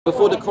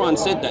Before the Quran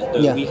said that, though,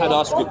 Yeah. we had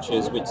our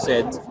scriptures which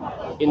said,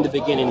 in the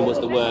beginning was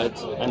the Word,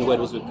 and the Word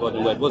was with God,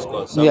 and the Word was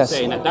God. So Yes. I'm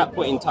saying at that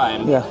point in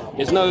time, Yeah.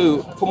 there's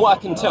no, from what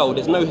I can tell,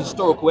 there's no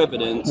historical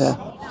evidence. Yeah.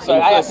 So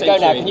I have to go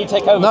now. Can you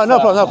take over? No, no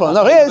problem, no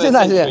problem. No, yeah, it's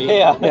nice. Yeah.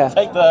 Yeah. Yeah.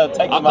 Take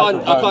the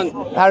microphone. I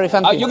can't. Harry,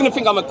 thank you. You're gonna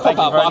think I'm a cop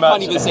out, very but I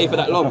can't much. even say for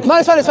that long. No,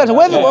 it's fine, it's fine.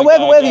 Whatever,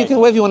 Okay,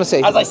 whatever you want to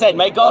say. As I said,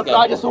 may God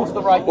guide us all to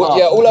the right path. Well,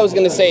 yeah, all I was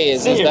gonna say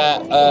is See you.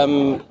 that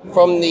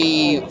from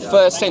the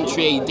 1st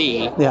century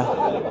AD, Yeah.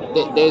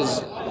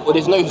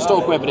 there's no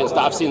historical evidence that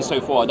I've seen so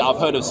far, that I've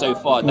heard of so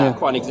far, that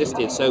Quran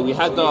existed. So we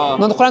had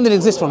No, the Quran didn't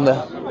exist from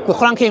there. The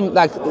Quran came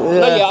like.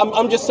 No, yeah,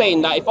 I'm just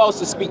saying that if I was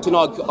to speak to an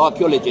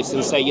archaeologist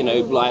and say, you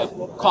know, like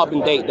carbon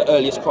date the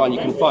earliest Quran you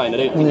can find, I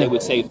don't think they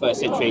would say 1st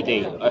century AD,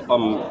 if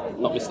I'm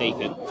not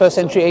mistaken. 1st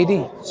century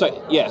AD.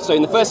 So yeah, so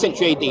in the 1st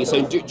century AD,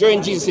 so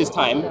during Jesus'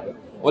 time,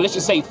 or let's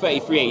just say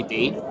 33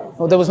 AD.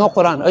 Oh, there was no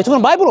Quran. Are you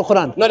talking Bible or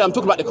Quran? No, I'm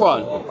talking about the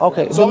Quran.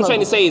 Okay. So what I'm trying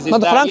to say is no,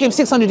 the that Quran came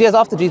 600 years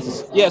after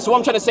Jesus. Yeah, so what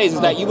I'm trying to say is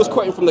that you was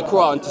quoting from the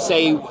Quran to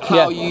say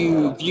how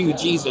you view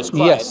Jesus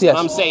Christ. Yes, yes. And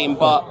I'm saying,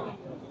 but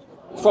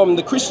from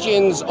the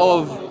Christians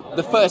of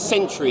the 1st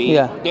century,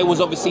 there was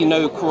obviously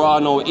no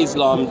Quran or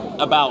Islam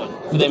about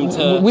for them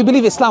to... We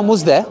believe Islam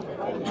was there.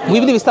 We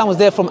believe Islam was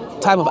there from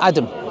time of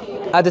Adam.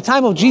 At the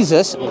time of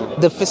Jesus,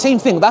 the same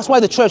thing. That's why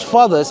the church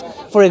fathers,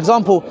 for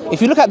example,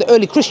 if you look at the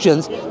early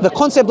Christians, the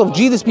concept of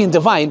Jesus being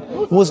divine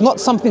was not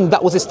something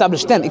that was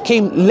established then. It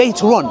came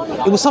later on.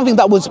 It was something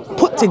that was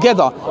put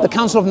together, the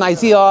Council of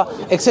Nicaea,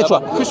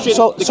 etc.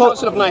 The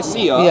Council of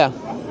Nicaea. Yeah.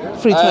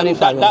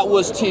 325. That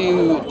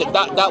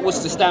was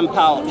to stamp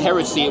out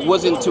heresy. It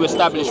wasn't to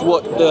establish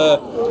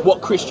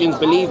what Christians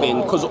believe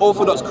in, because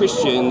Orthodox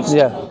Christians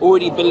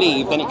already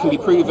believed, and it can be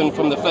proven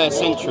from the 1st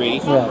century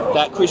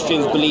that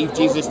Christians believe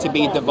Jesus to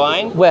be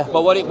divine. Where?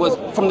 But what it was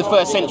from the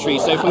 1st century,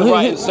 so from the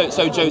writings,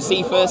 so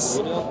Josephus,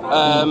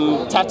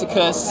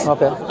 Tacitus,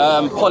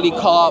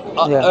 Polycarp,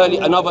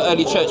 another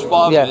early church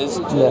fathers.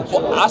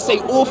 I say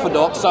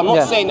Orthodox, so I'm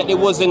not saying that there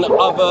wasn't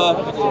other.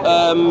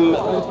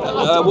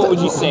 What would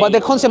you say? But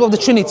the concept of the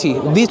Trinity,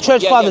 these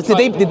church fathers,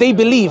 did they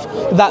believe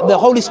that the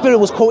Holy Spirit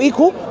was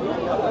co-equal?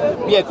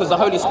 Yeah, because the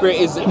Holy Spirit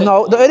is...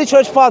 No, the early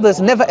church fathers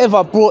never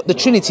ever brought the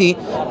Trinity.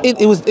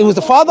 It was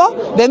the Father,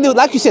 then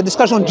like you said,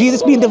 discussion on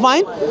Jesus being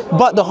divine,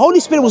 but the Holy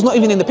Spirit was not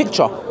even in the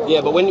picture.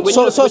 Yeah, but when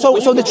so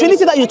the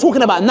Trinity that you're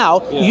talking about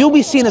now, you'll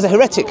be seen as a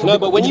heretic. No,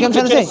 but when you look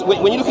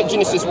at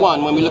Genesis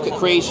 1, when we look at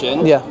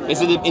creation,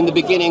 it's in the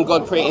beginning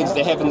God created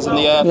the heavens and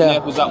the earth, and the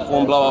earth was up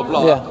formed, blah,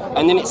 blah, blah.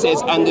 And then it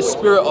says, and the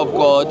Spirit of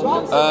God,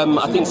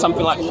 I think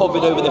something like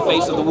hovered over the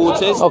face of the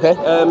waters. Okay.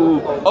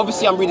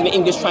 Obviously, I'm reading the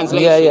English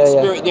translation.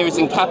 Spirit there is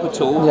in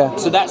capital.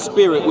 So that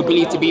Spirit would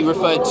believe to be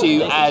referred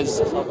to as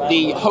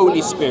the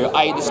Holy Spirit,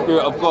 i.e. the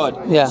Spirit of God.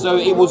 So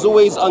it was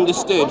always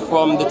understood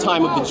from the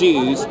time of the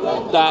Jews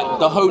that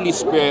the Holy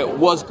Spirit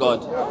was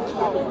God.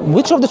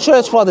 Which of the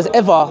church fathers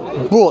ever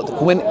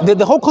brought, when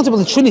the whole concept of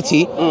the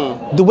Trinity,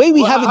 the way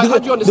we have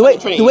it,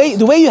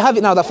 the way you have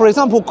it now, that for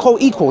example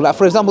co-equal, like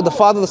for example the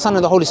Father, the Son,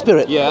 and the Holy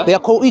Spirit, they are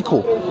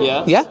co-equal.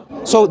 Yeah.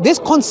 So this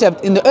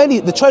concept in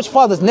the church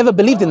fathers never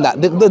believed in that.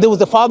 There was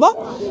the Father,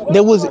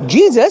 there was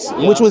Jesus,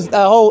 which was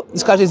a whole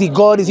discussion: is he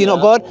God? Is he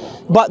not God?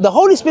 But the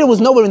Holy Spirit was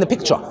nowhere in the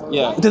picture.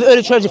 To the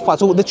early church fathers.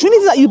 So the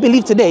Trinity that you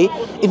believe today,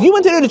 if you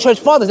went to the early church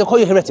fathers, they'll call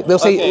you heretic. They'll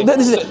say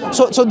this is it.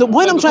 So the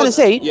point I'm trying to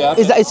say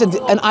is that it's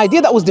an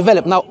idea that was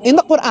developed. Now in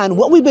the Quran,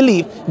 what we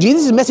believe,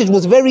 Jesus' message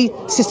was very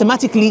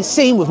systematically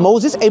same with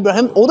Moses,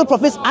 Abraham, all the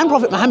prophets, and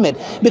Prophet Muhammad,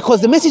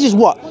 because the message is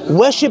what?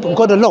 Worship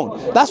God alone.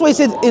 That's why it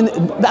says in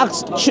the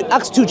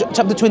Acts 2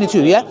 chapter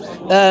 22.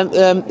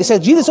 It says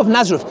Jesus of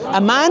Nazareth,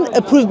 a man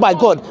approved by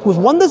God with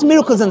wonders,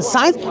 miracles, and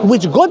signs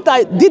which God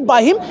did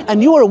by him,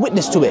 and you are a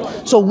witness to it.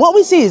 So what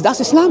we say is that's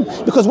Islam,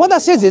 because what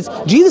that says is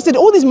Jesus did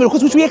all these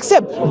miracles which we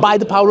accept by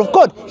the power of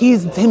God. He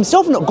is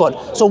himself not God.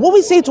 So what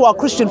we say to our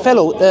Christian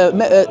fellow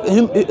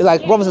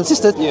like brothers and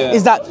sisters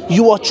is that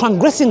you are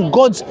transgressing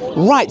God's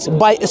rights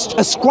by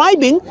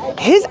ascribing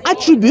his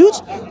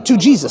attributes to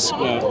Jesus.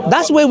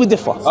 That's where we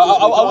differ.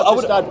 I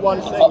would add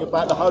one thing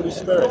about the Holy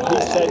Spirit.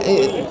 He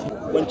said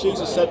when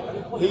Jesus said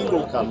he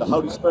will come, the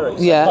Holy Spirit.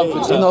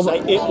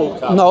 It will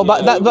come. No,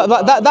 but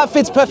that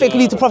fits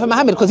perfectly to Prophet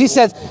Muhammad, because he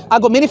says, "I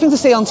got many things to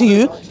say unto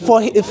you,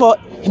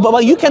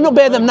 but you cannot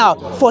bear them now.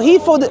 For he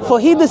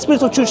the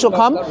Spirit of truth shall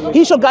come.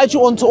 He shall guide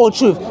you unto all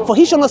truth. For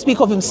he shall not speak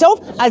of himself.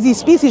 As he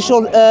speaks, he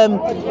shall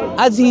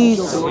and he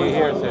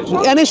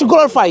shall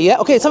glorify."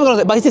 Okay, something like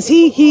that. But he says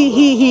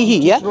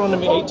he. Yeah.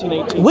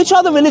 Which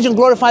other religion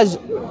glorifies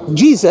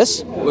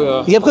Jesus?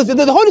 Because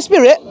the Holy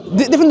Spirit,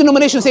 different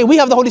denominations say we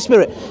have the Holy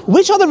Spirit.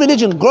 Which other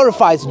religion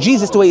glorifies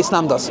Jesus the way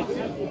Islam does?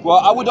 Well,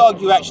 I would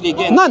argue actually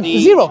against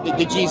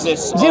the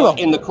Jesus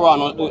in the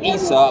Quran, or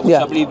Isa, which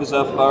I believe is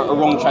a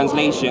wrong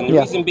translation. The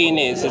reason being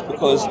is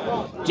because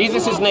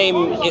Jesus'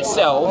 name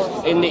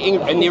itself in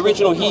the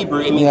original Hebrew,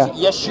 it means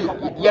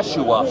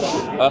Yeshua,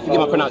 forgive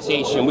my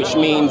pronunciation, which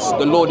means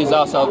the Lord is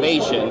our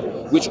salvation,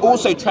 which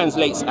also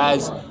translates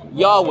as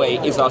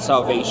Yahweh is our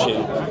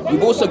salvation.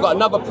 We've also got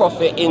another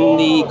prophet in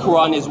the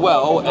Quran as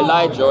well,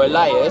 Elijah or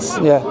Elias,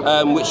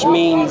 which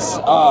means,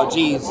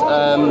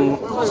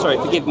 sorry,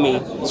 forgive me.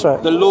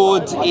 Right. The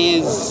Lord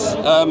is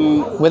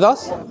with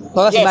us.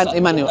 No, that's yes,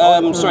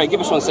 Emmanuel. Sorry,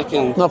 give us 1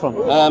 second. No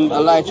problem.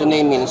 Elijah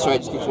name me. Sorry,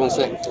 just give us 1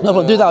 sec. No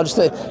problem. Do that. I'll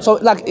just so,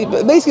 like,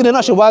 basically, in a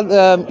nutshell, while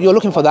you're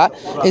looking for that,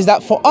 is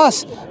that for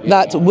us,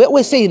 that what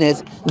we're saying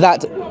is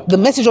that the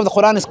message of the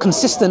Quran is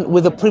consistent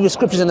with the previous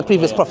scriptures and the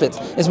previous prophets.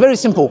 It's very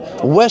simple.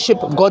 Worship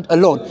God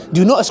alone.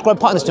 Do not ascribe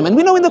partners to Him. And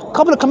we know in the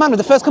couple of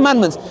commandments, the first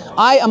commandments,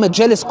 I am a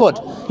jealous God.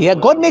 Yeah,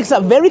 God makes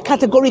that very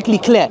categorically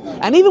clear.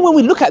 And even when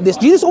we look at this,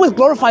 Jesus always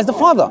glorifies the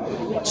Father.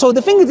 So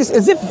the thing is,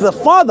 as if the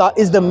Father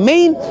is the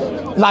main,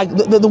 like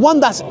the one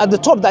that's at the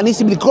top that needs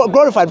to be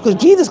glorified, because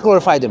Jesus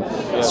glorified Him.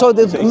 Yeah. So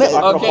the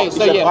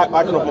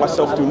I can of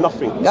myself do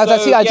nothing. As I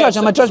see, I judge,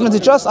 and my judgment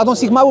is just. I don't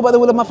seek my will, but the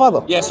will of my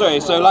Father. Yeah, sorry.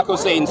 So like I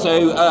was saying,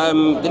 so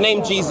the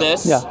name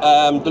Jesus,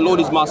 the Lord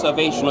is my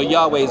salvation, or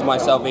Yahweh is my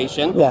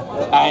salvation. Yeah.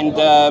 And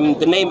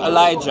the name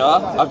Elijah,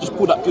 I've just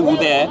pulled up Google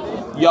there.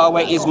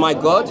 Yahweh is my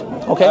God.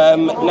 Okay.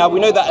 Now we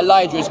know that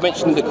Elijah is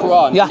mentioned in the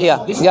Quran. Yeah.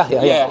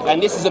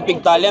 And this is a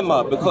big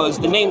dilemma because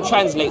the name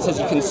translates, as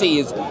you can see,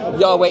 is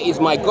Yahweh is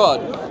my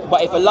God.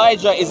 But if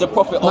Elijah is a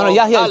prophet of Allah,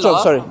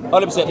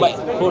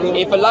 but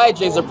if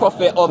Elijah is a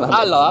prophet of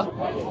Allah,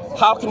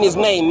 how can his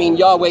name mean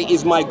Yahweh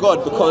is my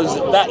God? Because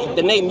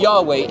the name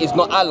Yahweh is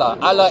not Allah.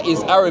 Allah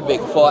is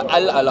Arabic for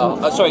Allah. Allah,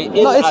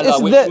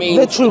 which means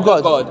the true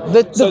God.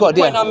 The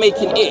point I'm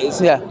making is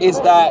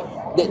that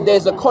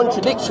there's a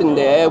contradiction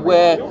there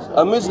where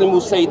a Muslim will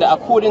say that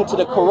according to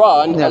the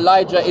Quran,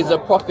 Elijah is a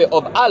prophet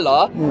of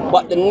Allah,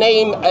 but the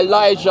name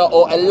Elijah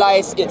or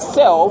Elias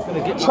itself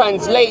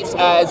translates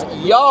as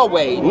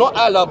Yahweh, not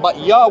Allah, but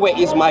Yahweh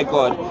is my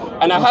God.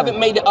 And I haven't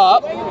made it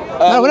up.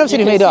 No, we're not saying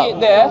you made it up. It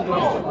there.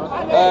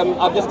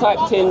 I've just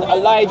typed in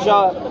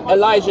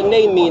Elijah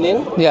name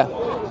meaning. Yeah.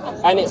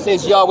 And it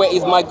says Yahweh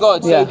is my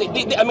God. So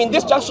I mean,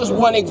 that's just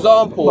one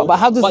example. But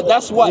how does? But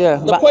that's what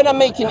the point I'm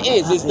making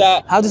is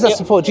that. How does that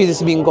support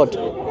Jesus being God?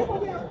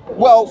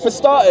 Well, for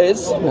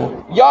starters,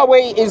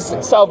 Yahweh is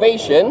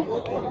salvation.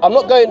 I'm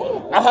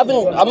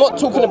not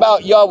talking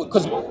about Yahweh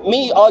because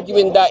me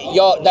arguing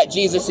that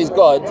Jesus is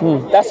God.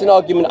 That's an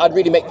argument I'd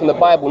really make from the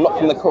Bible, not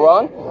from the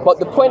Quran. But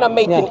the point I'm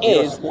making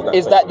is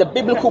that the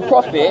biblical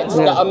prophets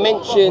that are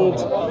mentioned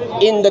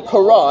in the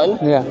Quran,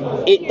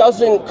 it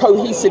doesn't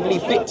cohesively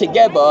fit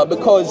together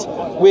because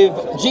with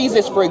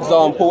Jesus, for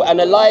example, and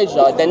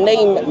Elijah, their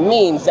name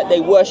means that they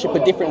worship a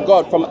different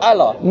God from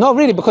Allah. Not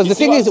really, because the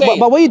thing is,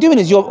 but what you're doing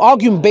is you're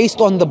arguing based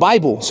on the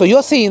Bible. So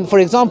you're saying, for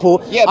example,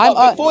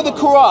 before the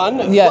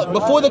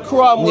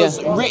Quran was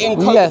written,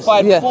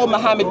 codified, before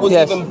Muhammad was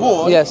even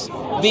born,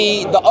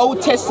 the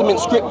Old Testament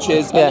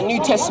scriptures and the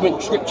New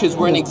Testament scriptures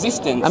were in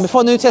existence. And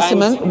before the New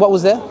Testament, what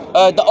was there?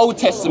 The Old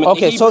Testament,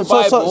 the Hebrew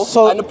Bible.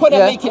 And the point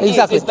I'm making is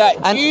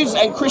that Jews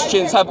and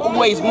Christians have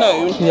always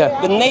known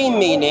the name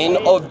meaning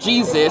of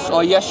Jesus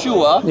or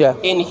Yeshua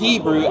in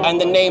Hebrew and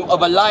the name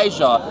of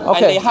Elijah.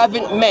 And they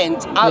haven't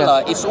meant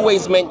Allah. It's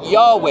always meant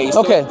Yahweh.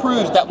 So it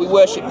proves that we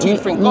worship two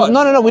different gods.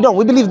 No, we don't.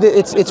 We believe that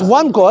it's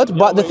one God,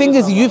 but the thing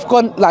is, you've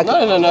gone like.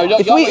 No.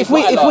 If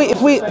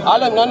we.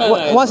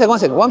 One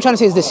second. What I'm trying to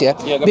say is this,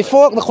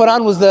 before the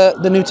Quran was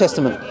the New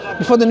Testament.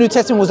 Before the New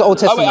Testament was the Old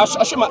Testament.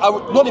 I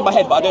nodded my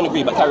head, but I don't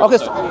agree. But carry on.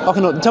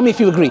 Okay, no. Tell me if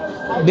you agree.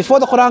 Before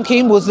the Quran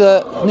came was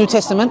the New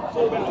Testament.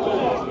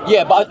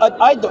 Yeah, but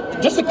I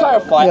don't, just to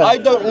clarify, I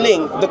don't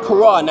link the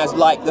Quran as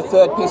like the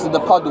third piece of the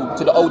puzzle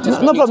to the Old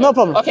Testament. No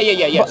problem. Okay,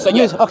 yeah.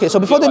 Okay, so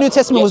before the New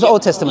Testament was the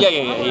Old Testament.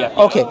 Yeah.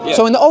 Okay,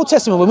 so in the Old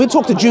Testament, when we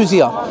talk to Jews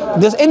here,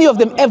 does any of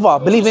them ever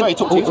believe in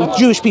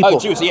Jewish people? Oh,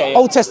 Jews, yeah.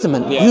 Old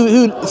Testament,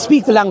 who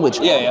speak the language.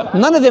 Yeah.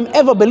 None of them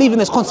ever believe in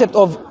this concept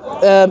of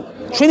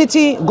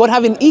Trinity, God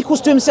having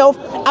equals to himself,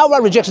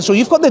 outright rejection. So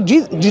you've got the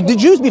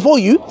Jews before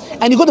you,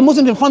 and you've got the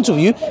Muslims in front of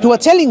you, who are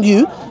telling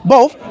you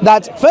both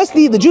that,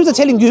 firstly, the Jews are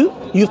telling you,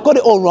 you've got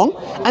it all wrong,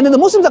 and then the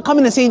Muslims are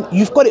coming and saying,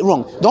 you've got it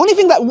wrong. The only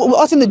thing that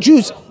us and the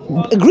Jews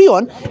agree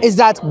on is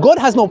that God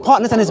has no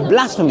partners and it's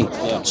blasphemy.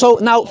 So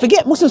now,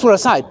 forget Muslims for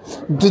aside.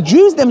 The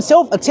Jews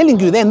themselves are telling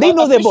you then, they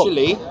know their book.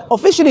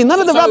 Officially, none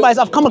of the rabbis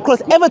I've come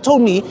across ever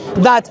told me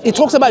that it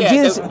talks about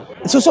Jesus.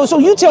 So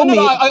you tell me.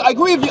 I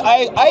agree with you.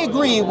 I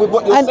agree with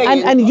what you're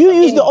saying. And you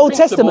use the Old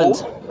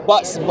Testament.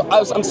 But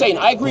as I'm saying,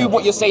 I agree with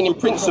what you're saying in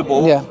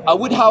principle. I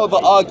would, however,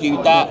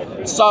 argue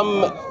that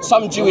some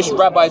Jewish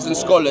rabbis and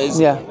scholars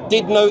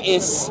did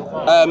notice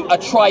a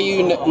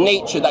triune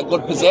nature that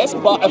God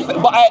possessed. But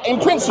in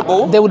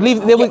principle, they would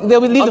leave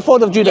the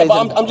fold of Judaism.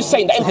 Yeah, but I'm just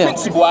saying that in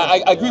principle,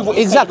 I agree with what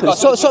you're saying.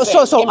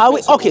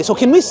 Exactly. So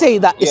can we say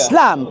that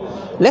Islam?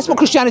 Let's put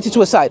Christianity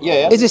to a side.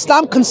 Is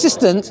Islam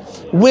consistent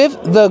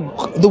with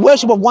the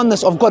worship of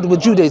oneness of God with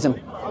Judaism?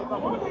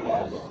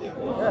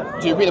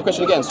 Do you read the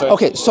question again? Sorry.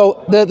 Okay,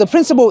 so the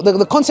principle,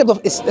 the concept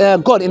of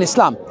God in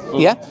Islam,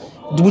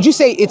 would you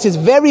say it is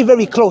very,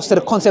 very close to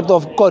the concept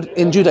of God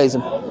in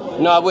Judaism?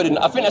 No, I wouldn't.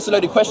 I think that's a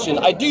loaded question.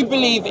 I do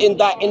believe in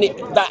that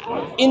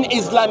in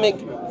Islamic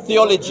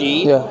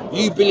theology,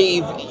 you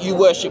believe you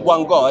worship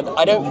one God.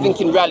 I don't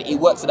think in reality it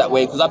works that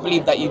way, because I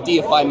believe that you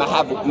deify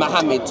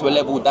Muhammad to a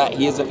level that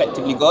he is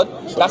effectively God.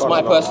 That's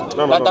my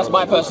that's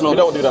my personal. You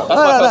don't do that.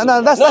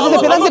 That's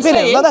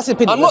the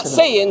opinion. I'm not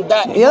saying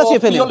that your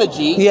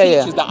theology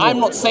teaches that. I'm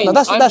not saying. I'm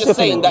just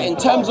saying that in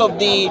terms of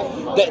the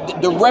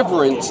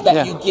reverence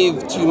that you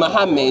give to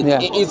Muhammad,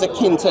 it is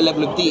akin to a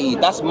level of deity.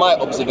 That's my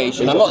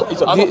observation. Do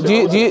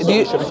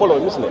you follow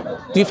him, isn't it?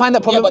 Do you find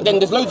that problem? Yeah, but then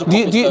there's loads of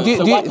prophets.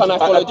 So why can't I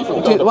follow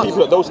different ones? The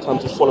people at those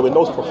times is following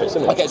those prophets,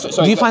 isn't it? Okay,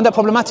 sorry, do you find that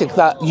problematic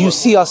that you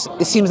see us?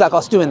 It seems like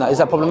us doing that. Is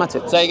that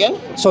problematic? Say again.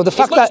 So the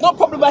fact that it's not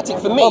problematic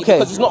for me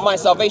because it's not my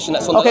salvation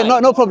that's on the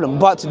line. No problem.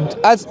 But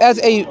as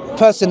a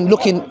person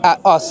looking at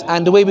us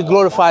and the way we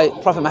glorify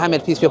Prophet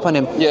Muhammad, peace be upon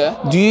him,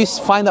 do you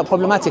find that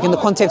problematic in the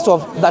context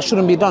of that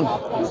shouldn't be done?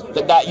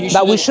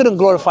 That we shouldn't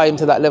glorify him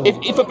to that level.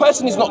 If a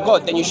person is not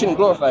God, then you shouldn't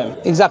glorify him.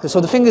 Exactly. So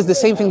the thing is the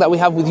same thing that we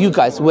have with you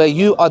guys, where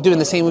you are doing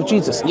the same with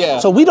Jesus. Yeah.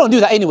 So we don't do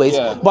that anyways,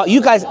 but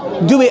you guys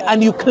do it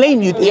and you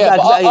claim you do that.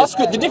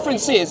 The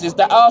difference is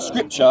that our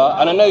scripture,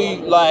 and I know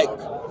you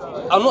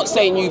I'm not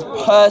saying you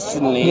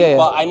personally,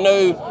 but I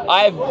know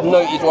I've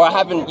noticed, or I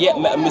haven't yet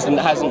met a Muslim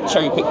that hasn't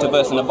cherry-picked a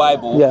verse in the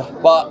Bible.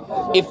 But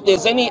if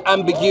there's any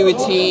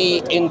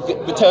ambiguity in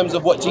terms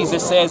of what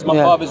Jesus says, my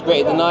Father's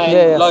greater than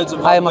I, loads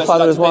of I am my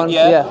Father is one.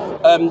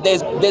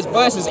 There's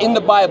verses in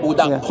the Bible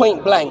that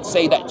point blank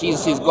say that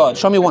Jesus is God.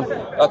 Show me one.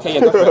 Okay,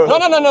 go for it.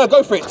 No,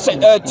 go for it.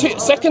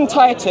 2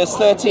 Titus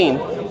 13.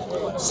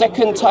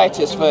 2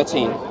 Titus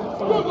 13.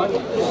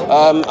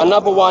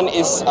 Another one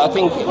is, I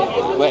think,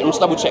 wait, let's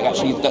double check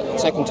actually, 2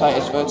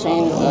 Titus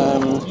 13.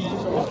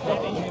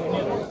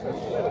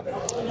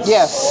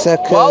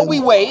 While we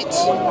wait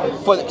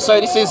for, so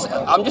this is,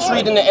 I'm just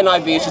reading the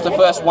NIV, it's just the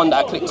first one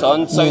that I clicked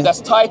on. So that's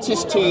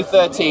Titus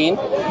 2:13.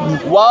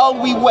 While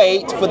we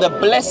wait for the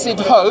blessed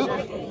hope,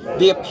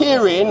 the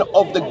appearing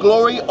of the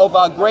glory of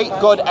our great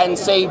God and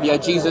Saviour,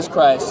 Jesus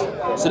Christ.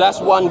 So that's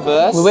one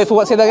verse. We wait for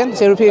what? Say that again?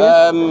 Say repeat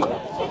again.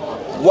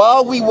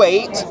 While we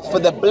wait for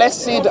the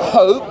blessed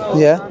hope,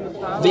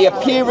 the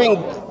appearing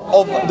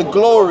of the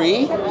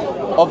glory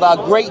of our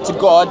great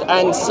God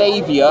and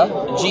Saviour,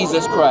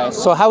 Jesus Christ.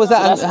 So how is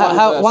that?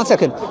 So one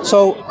second.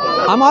 So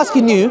I'm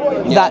asking you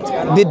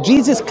that did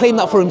Jesus claim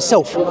that for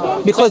himself?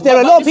 Because there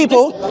are a lot of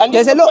people.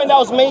 There's a point I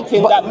was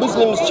making that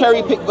Muslims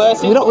cherry pick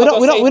verses. We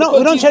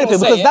don't cherry pick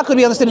because that could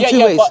be understood in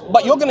two ways.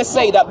 But you're going to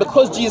say that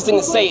because Jesus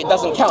didn't say it,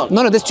 doesn't count.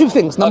 No, there's two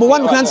things. Number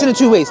one, we can understand in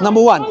two ways.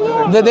 Number one,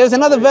 there's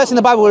another verse in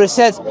the Bible where it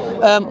says,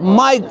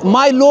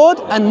 "My Lord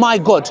and my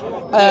God."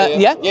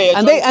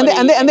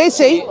 And they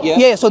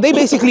say, so they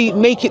basically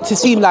make it to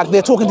seem like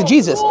they're talking to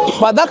Jesus,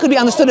 but that could be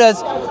understood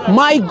as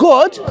my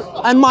God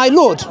and my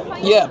Lord.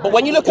 Yeah, but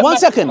when you look at one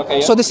second,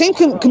 so the same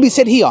can be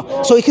said here.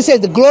 So it can say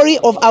the glory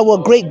of our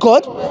great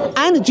God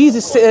and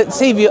Jesus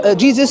Savior,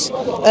 Jesus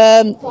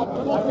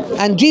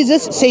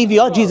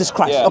Savior, Jesus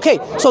Christ. Okay,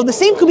 so the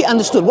same could be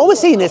understood. What we're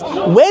saying is,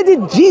 where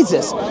did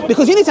Jesus?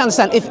 Because you need to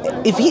understand, if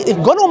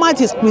God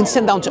Almighty has been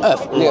sent down to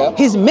earth,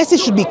 His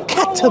message should be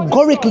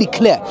categorically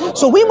clear.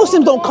 So we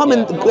Muslims don't come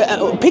and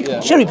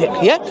cherry pick.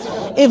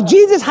 If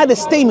Jesus had a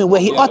statement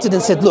where He uttered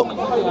and said, "Look,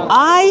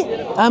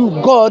 I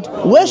am God,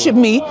 worship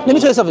me." Let me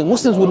tell you something.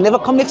 Muslims would never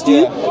come next to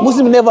you.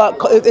 Muslims would never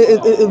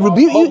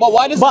rebuke you. But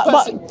why does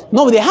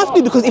no, they have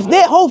to, because if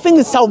their whole thing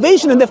is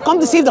salvation and they've come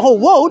to save the whole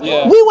world, we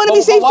want to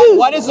be saved too.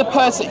 Why does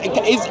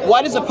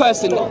a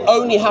person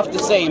only have to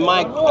say,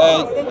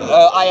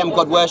 I am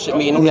God, worship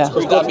me, in order to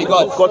prove that I be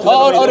God?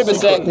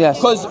 100%.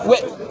 Because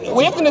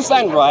we have to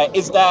understand, right,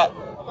 is that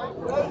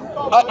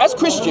as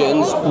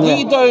Christians,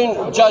 we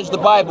don't judge the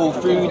Bible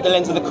through the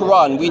lens of the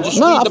Quran. We just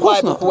read the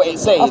Bible for what it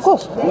says. Of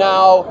course.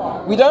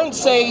 Now, we don't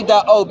say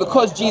that,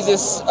 because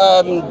Jesus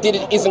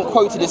isn't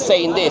quoted as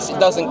saying this, it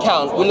doesn't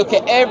count. We look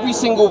at every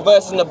single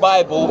verse in the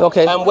Bible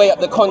and weigh up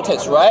the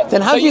context, right?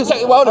 Then how do you...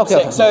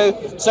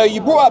 So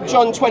you brought up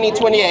John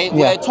 20:28,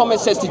 where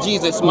Thomas says to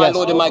Jesus, "My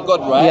Lord and my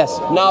God," right? Yes.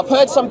 Now, I've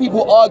heard some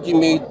people argue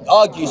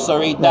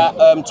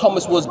that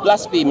Thomas was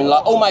blaspheming,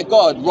 like, "Oh my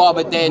God,"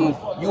 rather than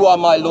 "You are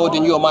my Lord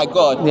and you are my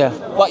God."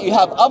 But you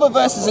have other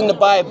verses in the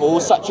Bible,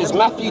 such as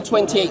Matthew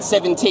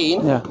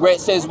 28:17, where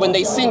it says when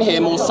they sin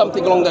him or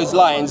something along those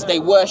lines, they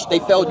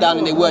fell down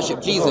and they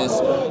worship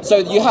Jesus. So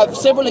you have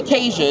several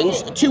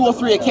occasions, 2 or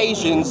 3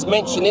 occasions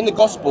mentioned in the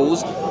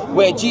Gospels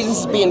where Jesus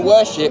is being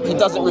worshipped. He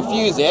doesn't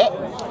refuse it.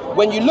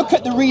 When you look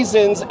at the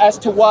reasons as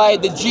to why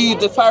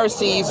the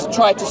Pharisees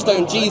tried to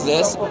stone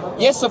Jesus,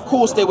 yes, of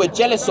course, they were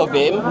jealous of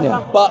him.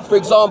 But, for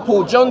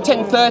example, John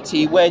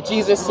 10:30, where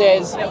Jesus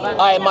says,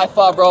 "I and my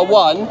Father are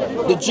one,"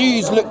 the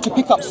Jews looked to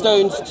pick up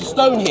stones to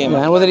stone him.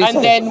 And what did he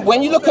say? Then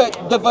when you look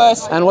at the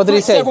verse, and what did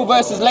he say? Several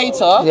verses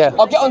later,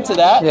 I'll get onto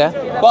that,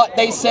 but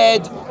they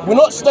said, we're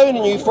not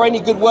stoning you for any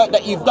good work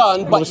that you've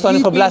done, but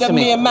you being a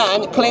mere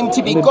man claim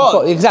to be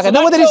God. Exactly. So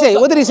now what did he say?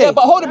 What did he say? Yeah,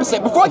 but hold on a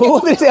second. Before I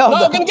get to that,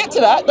 I'm going to get to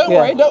that. Don't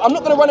worry. I'm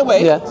not going to run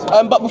away.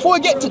 But before I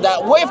get to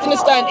that, what you have to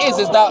understand is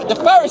that the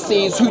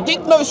Pharisees, who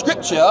did know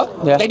Scripture,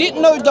 they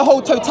didn't know the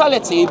whole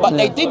totality, but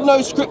they did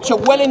know Scripture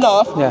well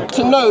enough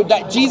to know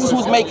that Jesus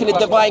was making a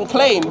divine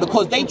claim,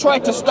 because they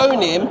tried to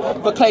stone him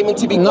for claiming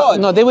to be God.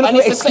 No, they would have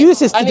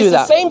excuses to do that. And it's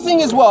the same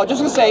thing as well.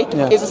 Just to say,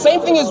 it's the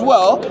same thing as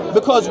well,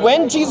 because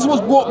when Jesus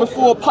was brought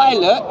before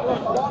Pilate,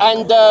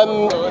 and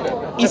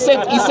he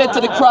said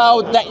to the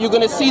crowd that you're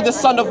going to see the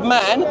Son of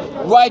Man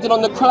riding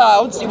on the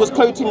clouds. He was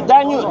quoting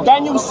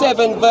Daniel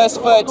 7 verse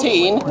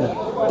 13.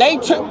 They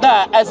took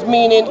that as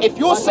meaning, if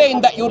you're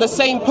saying that you're the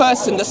same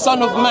person, the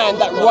Son of Man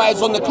that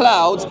rides on the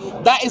clouds,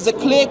 that is a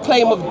clear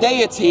claim of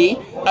deity.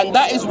 And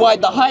that is why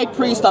the high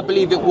priest, I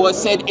believe it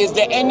was, said,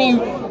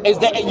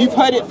 you've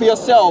heard it for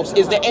yourselves,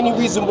 is there any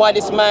reason why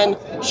this man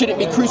shouldn't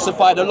be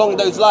crucified along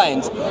those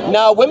lines?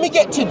 Now, when we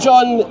get to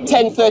John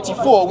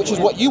 10:34, which is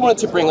what you wanted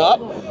to bring up,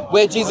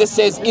 where Jesus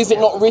says, is it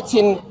not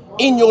written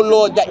in your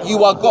Lord that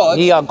you are God?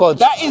 Ye are God.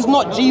 That is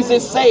not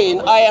Jesus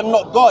saying, I am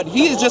not God.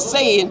 He is just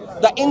saying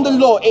that in the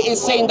law, it is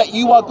saying that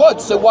you are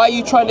God. So why are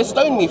you trying to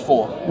stone me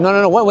for?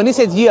 No. When he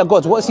says ye are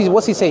gods, what's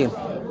he saying?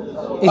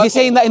 Is he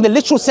saying that in the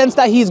literal sense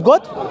that he's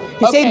God?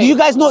 He's saying, do you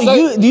guys know,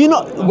 do you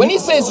not? When he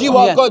says you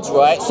are gods,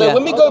 right? So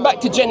when we go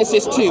back to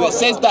Genesis 2, it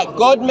says that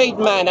God made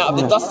man out of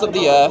the dust of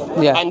the earth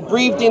and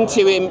breathed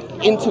into him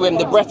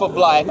the breath of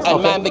life,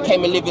 and man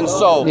became a living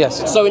soul.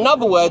 Yes. So in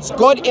other words,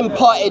 God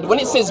imparted, when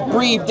it says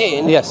breathed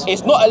in,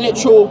 it's not a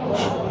literal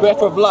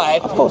breath of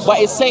life, but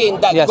it's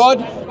saying that God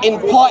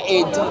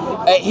imparted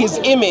his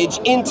image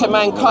into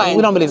mankind.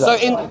 We don't believe that.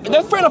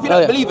 So fair enough, you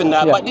don't believe in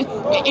that, but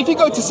if you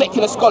go to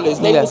secular scholars,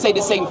 they will say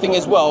the same thing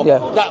as well,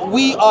 that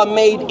we are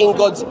made in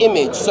God's image,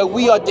 so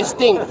we are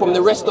distinct from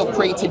the rest of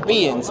created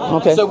beings.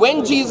 So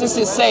when Jesus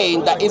is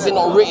saying that is it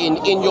not written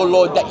in your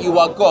Lord that you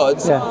are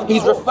gods,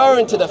 he's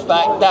referring to the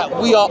fact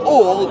that we are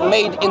all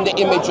made in the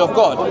image of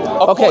God,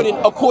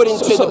 according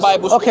to the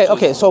Bible.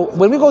 Okay, so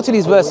when we go to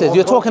these verses,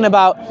 you're talking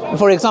about,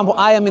 for example,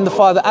 I am in the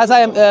Father, as I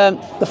am,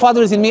 the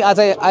Father is in me, as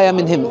I am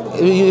in him.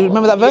 You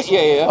remember that verse?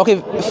 Yeah.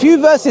 Okay, a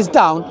few verses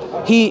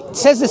down, he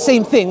says the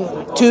same thing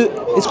to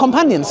his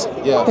companions.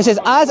 He says,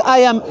 as I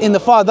am in the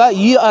Father,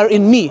 ye are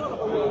in me.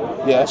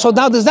 So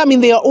now does that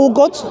mean they are all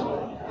gods?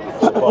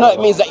 No, it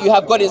means that you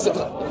have God in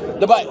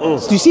the Bible.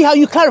 Do you see how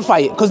you clarify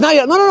it? Because now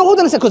you're, no, hold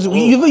on a second, because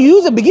you've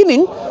used the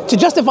beginning to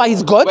justify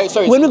his God. Wait,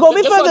 sorry, when we go a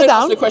bit further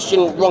down, the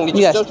question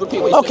wrongly. Just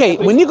repeat what you okay,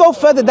 when you go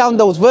further down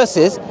those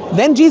verses,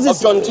 then Jesus.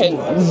 Of John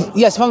 10.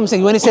 Yes, if I'm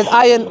saying, when it says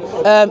I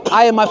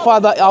and my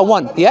Father are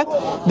one.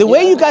 The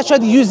way you guys try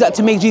to use that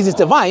to make Jesus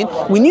divine,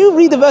 when you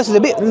read the verses a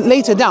bit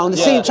later down, the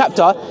same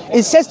chapter,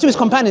 it says to his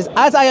companions,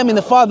 as I am in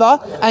the Father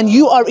and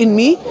you are in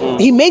me.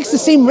 He makes the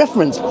same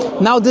reference.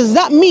 Now, does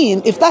that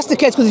mean, if that's the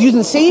case, because he's using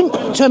the same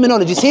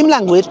terminology, same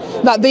language,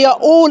 that they are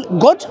all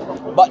God?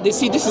 But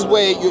see, this is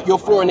where you're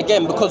flooring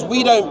again, because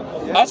we don't,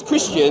 as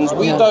Christians,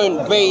 we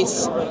don't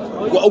base,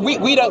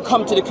 we don't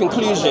come to the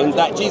conclusion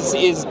that Jesus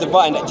is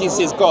divine, that Jesus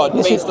is God,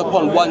 based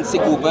upon one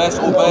single verse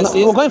or verses.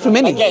 No, we're going through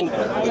many. Again,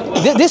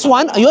 this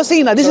one, you're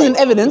saying that this is an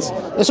evidence.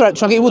 That's right.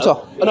 Try to get water.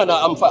 No,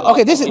 I'm fine.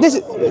 Okay, this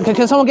is.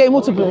 Can someone get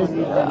water, please?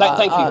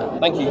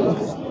 Thank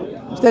you.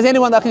 If there's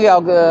anyone that can get,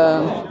 I'll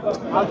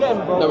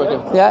No, we're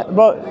good. Yeah,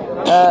 bro.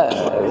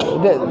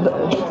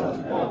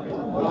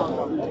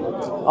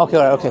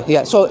 Okay.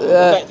 Yeah. So,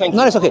 thank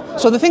no, it's okay.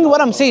 So the thing,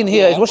 what I'm saying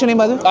here is, what's your name,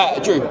 by the way?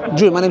 Drew.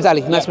 Drew. My name's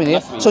Ali. Nice meeting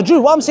you. So,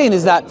 Drew, what I'm saying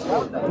is that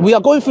we are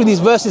going through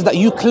these verses that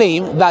you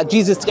claim that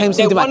Jesus claims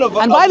to be divine.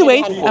 And by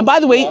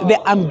the way,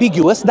 they're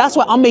ambiguous. That's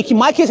why I'm making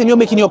my case and you're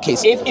making your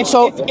case. If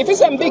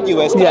it's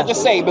ambiguous, can I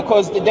just say,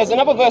 because there's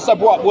another verse I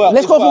brought up.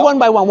 Let's go through one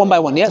by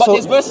one. Yeah. But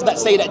there's verses that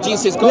say that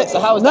Jesus is God. So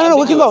how is that? No,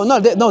 we can go. No,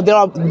 there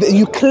are.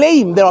 You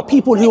claim there are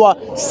people who are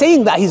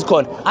saying that he's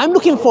God. I'm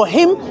looking for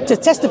him to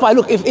testify.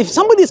 Look, if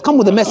somebody's come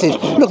with a message,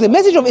 look, the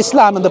message of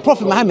Islam and the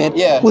Prophet Muhammad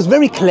was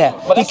very clear.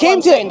 But that's what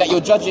I'm saying, that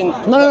you're judging.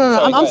 No.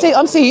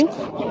 I'm saying,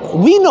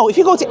 we know, if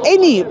you go to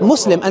any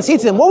Muslim and say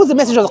to them, what was the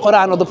message of the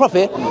Quran or the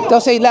Prophet?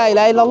 They'll say, La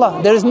ilaha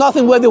illallah. There is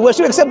nothing worthy of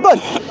worship except God.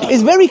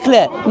 It's very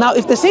clear. Now,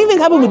 if the same thing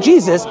happened with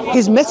Jesus,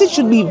 his message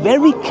should be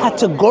very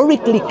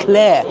categorically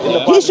clear.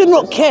 He should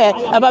not care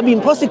about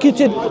being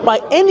prosecuted by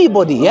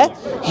anybody,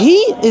 He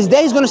is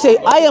there, he's going to say,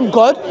 I am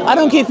God. I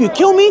don't care if you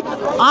kill me.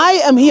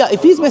 I am here.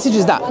 If his message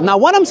is that. Now,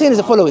 what I'm saying is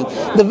the following.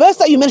 The verse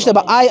that you mentioned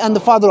about I and the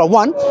Father are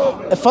one,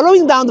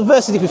 following down the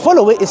verses, if you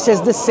follow it, it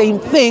says the same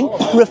thing,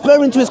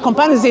 referring to his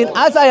companions, saying,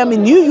 as I am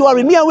in you, you are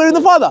in me, and we're in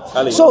the Father.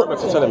 Ali, so, you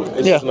to tell him,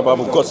 in the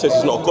Bible, God says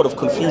he's not a God of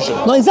confusion.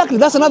 No, exactly.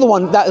 That's another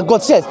one that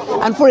God says.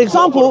 And for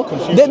example,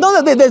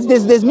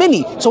 there's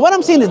many. So what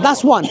I'm saying is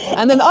that's one.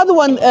 And then the other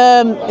one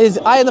is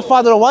I and the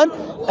Father are one.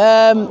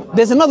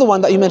 there's another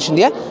one that you mentioned,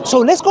 yeah? So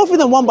let's go through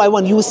them one by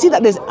one. You will see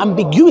that there's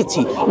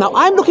ambiguity. Now,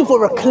 I'm looking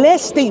for a clear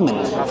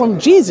statement from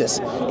Jesus.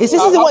 How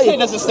clear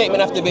does the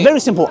statement have to be? Very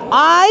simple.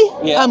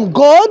 I am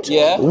God,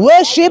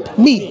 worship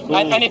me.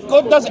 And if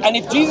God doesn't, and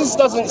if Jesus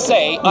doesn't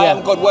say, I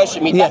am God,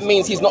 worship me, that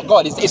means he's not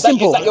God. Is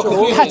simple. That your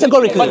conclusion?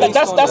 Categorically. But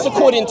that's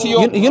according to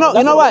your... You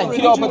know why?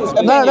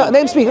 No, let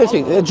me speak.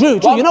 Drew,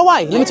 you know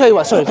why? Let me tell you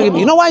why. Sorry, forgive me.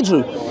 You know why,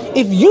 Drew?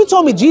 If you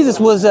told me Jesus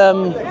was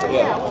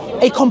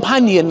a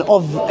companion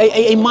of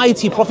a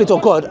mighty prophet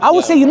of God, I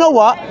would say, you know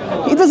what?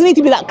 It doesn't need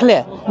to be that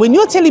clear. When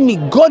you're telling me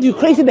God, who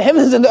created the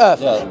heavens and the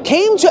earth,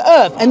 came to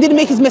earth and didn't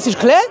make his message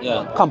clear,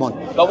 come on.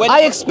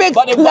 I expect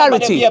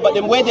clarity. But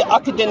then I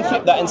could then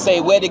flip that and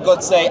say, where did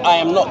God say, I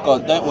am not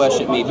God, don't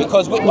worship me?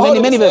 Because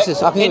many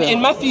verses.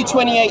 In Matthew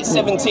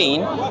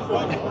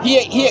 28:17,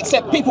 he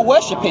accepts people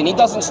worshiping, he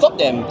doesn't stop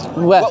them.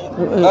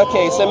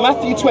 Okay, so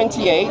Matthew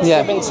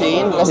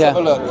 28:17, let's have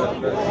a look.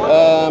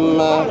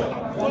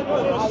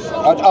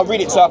 I'll read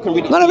it so I can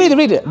read it. No,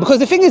 read it. Because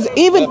the thing is,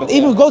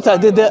 even go to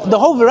the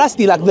whole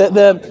veracity, like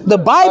the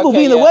Bible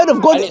being the word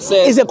of God,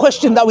 is a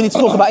question that we need to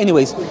talk about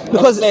anyways.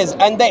 Because it says,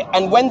 and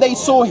when they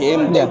saw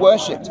him, they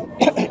worshipped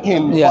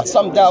him, but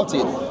some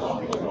doubted.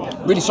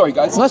 Really sorry,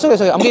 guys. No,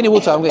 sorry. I'm getting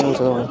water. Don't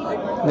worry.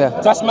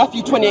 Yeah. That's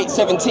Matthew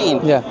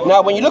 28:17. Yeah.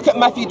 Now, when you look at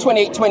Matthew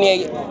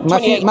 28:28,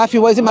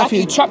 Matthew, what is it?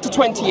 Matthew chapter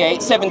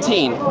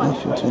 28:17.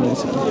 Matthew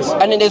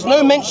 28:17. And then there's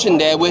no mention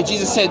there where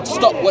Jesus said,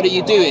 "Stop! What are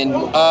you doing?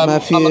 I'm a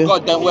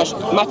God. Don't worship."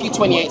 Matthew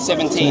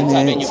 28:17.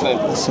 Type in your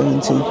phone.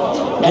 17.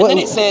 And then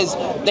it says,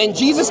 "Then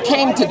Jesus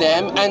came to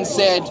them and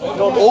said,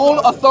 all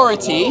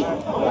authority."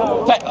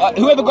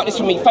 Whoever got this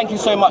for me, thank you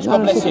so much.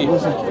 God bless you.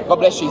 God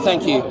bless you.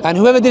 Thank you. And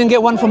whoever didn't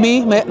get one for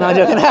me, no, I'm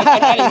joking.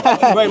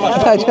 Thank you very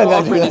much for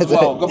offering as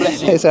well. God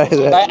bless you. Sorry.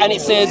 And it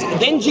says,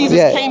 then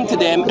Jesus came to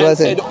them and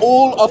said,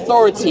 all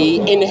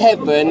authority in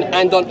heaven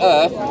and on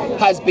earth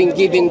has been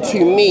given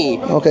to me.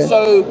 Okay.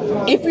 So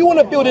if you want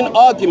to build an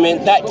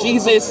argument that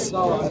Jesus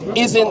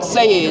isn't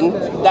saying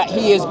that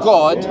he is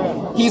God,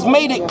 he's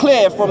made it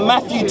clear from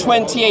Matthew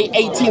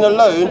 28:18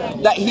 alone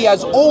that he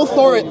has all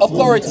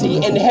authority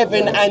in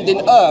heaven and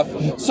in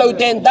earth. So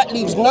then that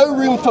leaves no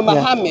room for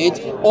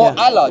Muhammad or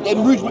Allah. It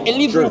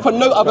leaves room for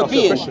no other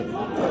being.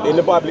 In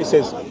the Bible it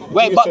says...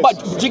 Wait, but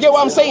do you get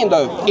what I'm saying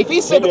though? If he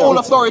said all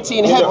authority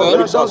in heaven and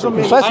in earth... Drew,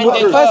 can I ask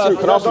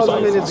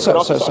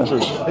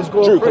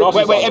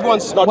you Wait,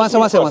 everyone's... One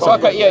second.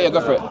 Okay, yeah,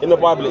 go for it. In the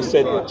Bible it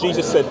said,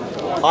 Jesus said,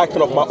 I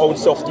can of my own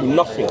self do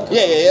nothing.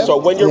 Yeah. So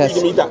when you're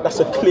reading me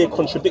that's a clear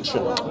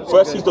contradiction.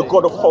 First he's the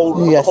God of the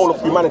whole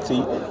of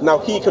humanity. Now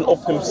he can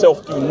of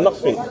himself do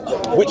nothing.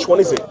 Which one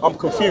is it? I'm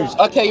confused.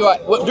 Okay, you're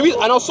right. Well,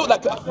 and I'll sort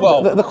that.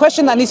 Well, the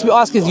question that needs to be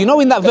asked is, you know,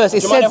 in that verse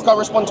it says. Do you mind if I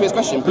respond to his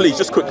question? Please,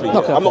 just quickly.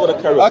 Okay. I'm not going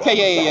to carry on.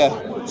 Okay, yeah.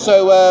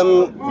 So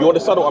you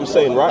understand what I'm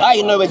saying, right?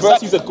 I know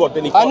exactly. First he's a God,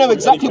 then he I know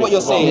exactly what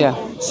you're saying. Yeah.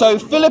 So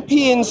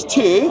Philippians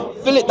 2,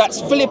 that's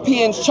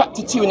Philippians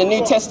chapter 2 in the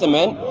New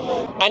Testament.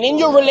 And in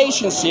your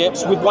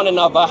relationships with one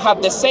another,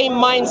 have the same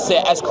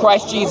mindset as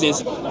Christ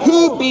Jesus,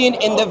 who being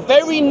in the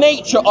very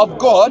nature of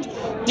God,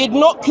 did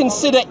not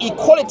consider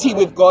equality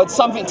with God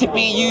something to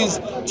be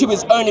used to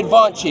his own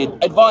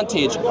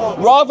advantage.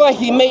 Rather,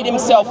 he made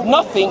himself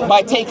nothing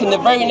by taking the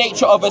very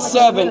nature of a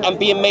servant and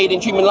being made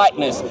in human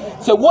likeness.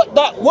 So what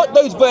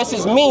those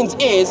verses means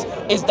is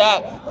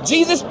that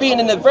Jesus, being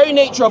in the very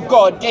nature of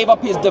God, gave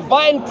up his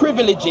divine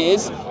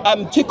privileges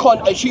and took on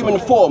a human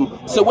form.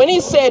 So when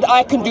he said,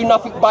 I can do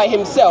nothing by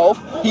himself,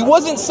 he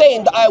wasn't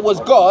saying that I was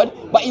God,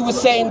 but he was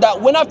saying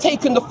that when I've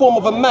taken the form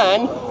of a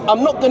man,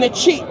 I'm not going to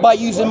cheat by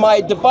using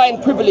my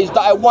divine privilege that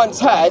I once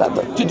had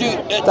to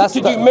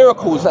do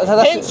miracles.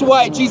 Hence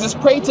why Jesus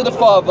prayed to the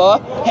Father,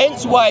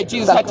 hence why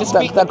Jesus had to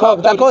speak. That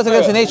goes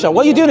against the nature.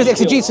 What you're doing is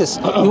exegesis.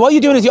 What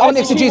you're doing is your own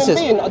exegesis.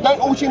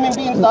 Don't all human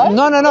beings die?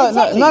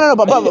 No,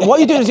 but what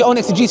you're doing is your own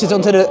exegesis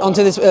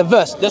onto this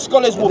verse. The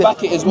scholars will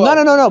back it as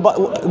well. No,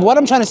 but what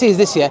I'm trying to say is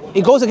this,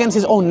 it goes against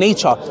his own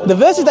nature. The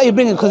verses that you're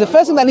bringing, because the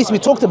first thing that needs to be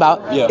talked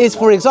about is,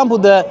 for example,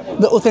 the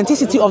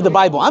authenticity of the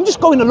Bible. I'm just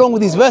going along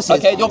with these verses.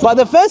 Okay, but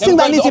the first thing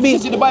that needs to be...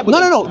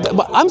 No,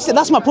 but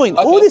that's my point.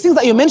 Okay. All these things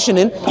that you're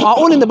mentioning are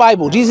all in the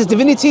Bible. Jesus'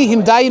 divinity,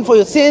 him dying for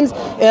your sins,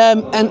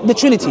 and the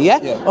Trinity,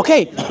 yeah?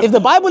 Okay, if the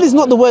Bible is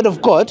not the word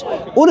of God,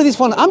 all of these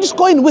fun, I'm just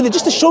going with it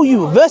just to show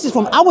you verses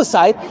from our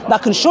side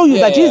that can show you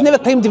that Jesus never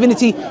claimed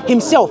divinity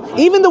himself.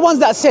 Even the ones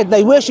that said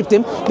they worshipped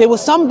him, there were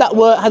some that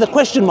had a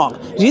question mark.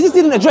 Jesus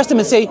didn't address them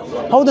and say,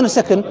 hold on a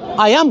second,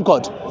 I am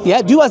God.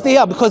 Yeah, do as they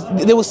are, because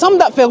there were some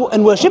that fell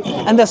and worshipped,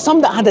 and there's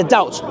some that had a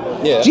doubt.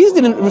 Yeah. Jesus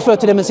didn't refer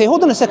to them and say,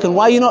 hold on a second,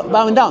 why are you not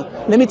bowing down?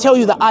 Let me tell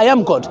you that I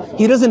am God.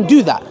 He doesn't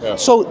do that. Yeah.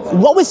 So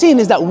what we're saying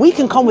is that we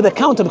can come with a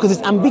counter because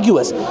it's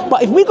ambiguous.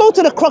 But if we go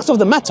to the crux of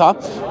the matter,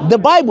 the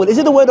Bible, is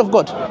it the word of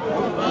God?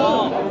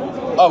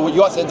 Oh, well,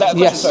 you answered that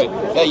question, yes. Sorry.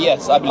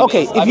 Yes, I believe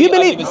okay, if you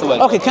believe it's the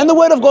word. Okay, can the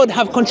word of God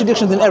have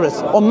contradictions and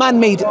errors? Or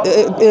man-made,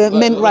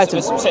 men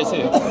writers?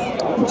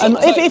 And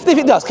if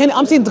it does,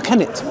 I'm saying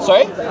can it?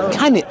 Sorry?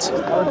 Can it?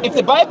 If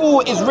the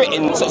Bible is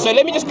written, so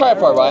let me just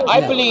clarify, right?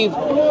 I believe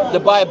the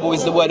Bible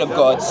is the word of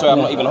God. Sorry, I'm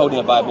not even holding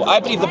the Bible. I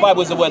believe the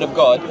Bible is the word of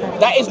God.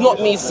 That is not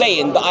me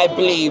saying that I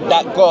believe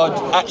that God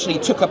actually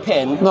took a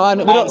pen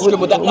and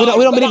scribbled that. We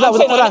don't believe that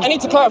with the Quran. I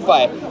need to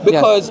clarify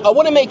because I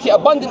want to make it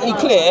abundantly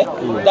clear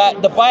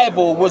that the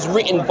Bible was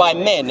written by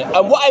men.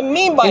 And what I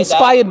mean by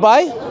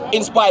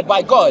inspired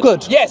by God.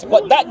 Good. Yes,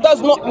 but that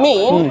does not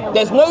mean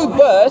there's no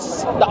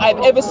verse that I've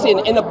ever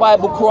seen in the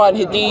Bible, Quran,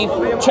 Hadith,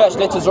 church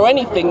letters or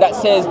anything that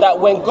says that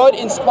when God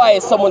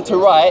inspires someone to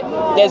write,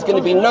 there's going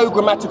to be no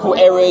grammatical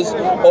errors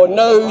or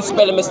no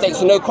spelling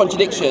mistakes or no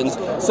contradictions.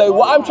 So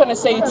what I'm trying to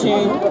say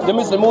to the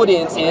Muslim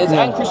audience is,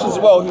 and Christians as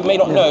well who may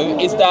not know,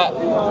 is that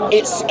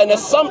it's an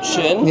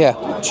assumption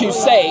to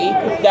say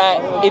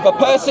that if a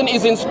person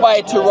is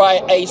inspired to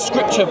write a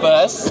scripture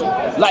verse,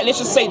 like let's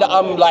just say that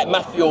I'm like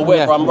Matthew or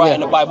whatever, I'm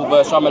writing a Bible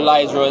verse, or I'm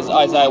Elijah or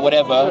Isaiah,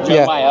 whatever,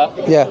 Jeremiah,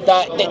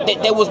 that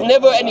there was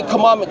never any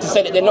commandment to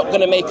say that they're not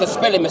going to make a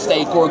spelling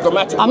mistake or a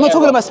grammatical I'm not error.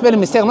 talking about spelling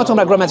mistake, I'm not talking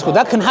about grammatical.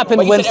 That can happen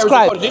when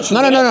scribed.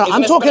 No.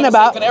 I'm talking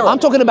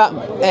about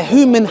a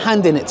human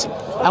hand in it.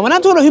 And when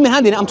I'm talking about human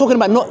hand in it, I'm talking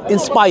about not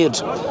inspired.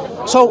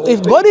 So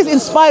if God is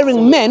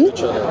inspiring men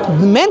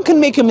can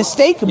make a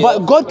mistake, but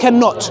God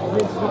cannot.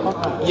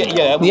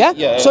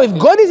 So if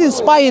God is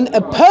inspiring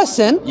a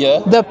person,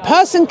 the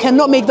person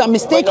cannot make that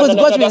mistake because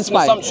God's been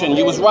inspired. That's an assumption.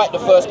 You was right the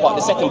first part.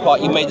 The second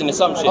part, you made an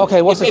assumption.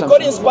 Okay, what's the assumption? If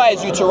God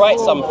inspires you to write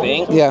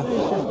something,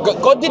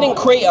 God didn't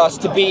create us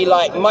to be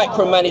like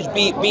micromanaged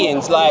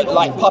beings,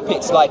 like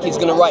puppets, like He's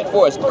going to write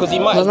for us because He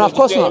might. No, of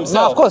course not.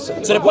 No, of course.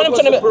 So the point I'm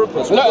trying to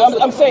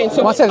make. I'm saying.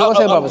 So one second,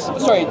 brothers.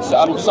 Sorry,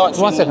 I'm just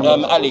answering. 1 second,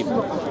 Ali.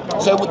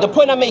 So the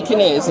point I'm making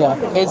is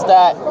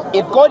that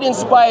if God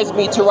inspires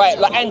me to write,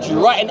 like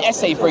Andrew, write an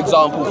essay, for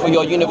example, for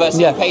your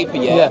university paper,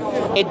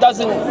 it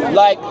doesn't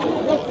like.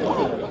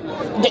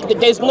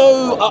 There's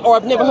no, or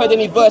I've never heard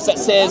any verse that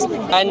says,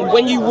 and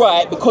when you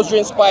write, because you're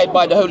inspired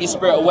by the Holy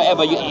Spirit or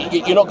whatever,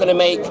 you're not going to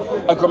make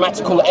a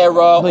grammatical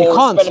error. No, you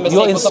can't.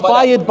 You're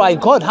inspired by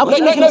God. How can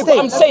you make a mistake?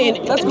 I'm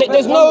saying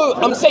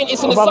I'm saying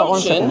it's an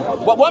assumption.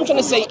 What I'm trying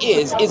to say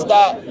is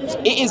that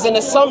it is an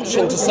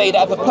assumption to say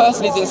that if a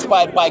person is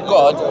inspired by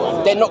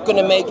God, they're not going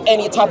to make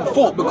any type of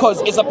fault because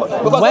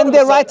when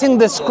they're writing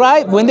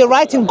when they're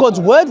writing God's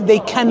word, they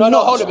cannot.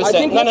 No, hold on a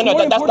second.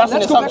 No, that's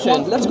an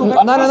assumption. Let's go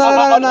back.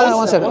 No,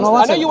 1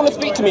 second. I know you want to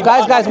speak to me.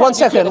 Guys, 1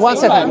 second.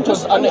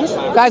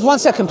 Guys, 1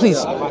 second,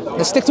 please.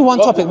 Let's stick to one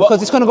topic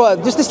because it's going to go.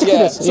 Just stick to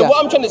this. So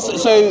what I'm trying to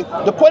so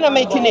the point I'm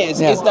making is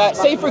that,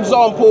 say for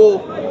example,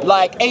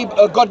 like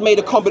God made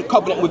a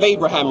covenant with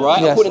Abraham,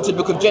 right? According to the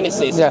book of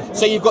Genesis.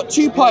 So you've got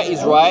two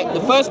parties, right?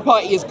 The first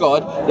party is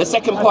God. The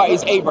second party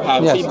is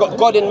Abraham. So you've got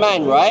God and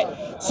man, right?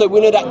 So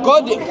we know that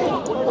God,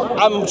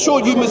 I'm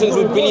sure you Muslims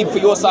would believe for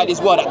your side as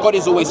well that God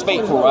is always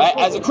faithful, right?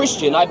 As a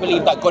Christian, I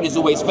believe that God is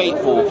always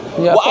faithful.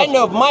 What I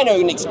know of my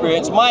own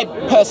experience, my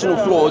personal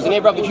flaws, and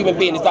every other human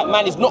being is that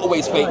man is not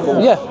always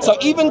faithful. So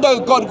even though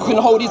God can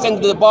hold his end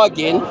of the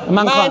bargain,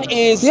 man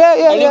is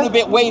a little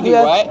bit wavy,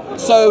 right?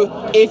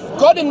 So if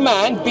God and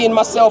man, being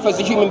myself as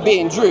a human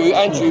being,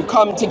 Andrew,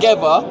 come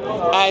together,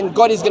 and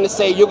God is going to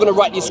say, you're going to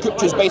write these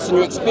scriptures based on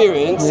your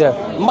experience,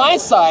 my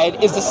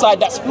side is the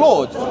side that's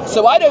flawed.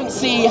 So I don't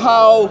see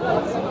how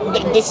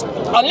this,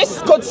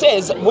 unless God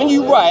says when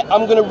you write,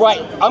 I'm going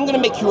to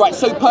make you write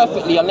so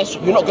perfectly, unless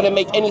you're not going to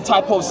make any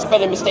type of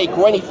spelling mistake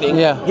or anything.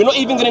 You're not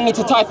even going to need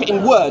to type it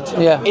in Word,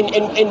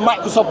 in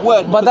Microsoft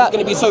Word, but that's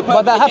going to be so perfect.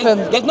 But that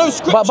happened. There's no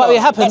scripture but it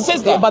happened. that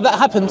says that. But that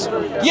happened.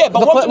 Yeah,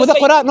 but with the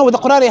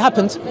Quran, it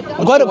happened.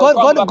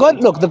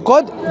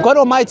 God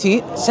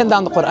Almighty sent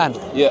down the Quran.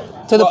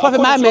 To the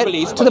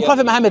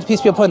Prophet Muhammad,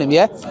 peace be upon him,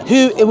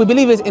 who we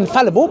believe is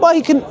infallible, but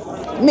he can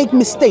make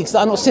mistakes that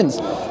are not sins.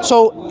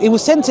 So it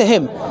was sent to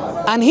him,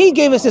 and he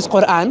gave us this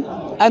Quran,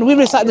 and we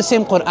recite the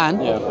same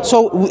Quran.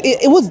 So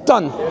it was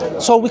done.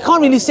 So we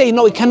can't really say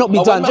no, it cannot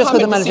be done just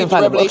because the man is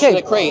infallible.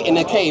 In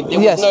a cave, there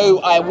was no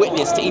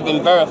eyewitness to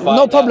even verify.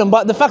 No problem,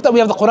 but the fact that we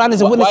have the Quran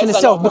is a witness in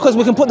itself, because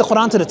we can put the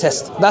Quran to the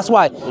test. That's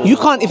why you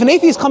can't. If an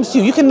atheist comes to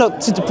you, you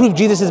cannot sit to prove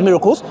Jesus'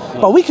 miracles,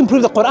 but we can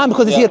prove the Quran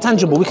because it's here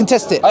tangible. We can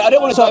test it. I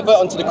don't want to divert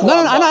onto the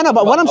Quran. No.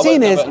 But what I'm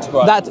saying is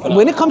that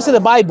when it comes to the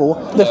Bible,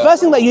 the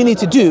first thing that you need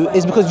to do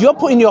is, because you're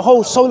putting your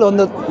whole soul on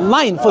the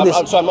line for this.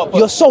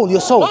 Your soul.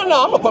 No,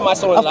 I'm not putting my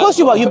soul on the line. Of course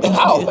you are.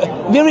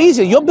 Very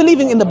easy. You're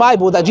believing in the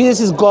Bible that Jesus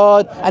is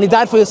God and He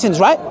died for your sins,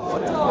 right?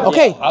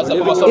 Okay.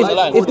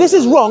 If this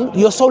is wrong,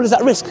 your soul is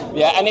at risk.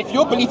 And if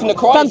your belief in the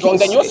Quran is wrong,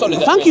 then your soul is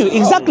at risk. Thank you.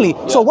 Exactly.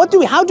 So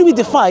how do we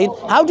define?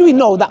 How do we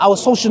know that our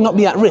soul should not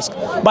be at risk?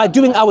 By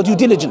doing our due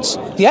diligence.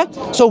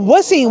 So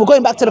we're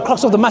going back to the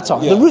crux of the matter,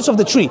 the roots of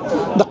the tree,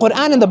 the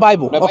Quran and the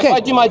Bible. If I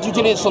do my due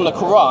diligence on the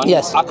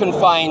Quran, I can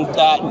find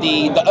that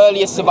the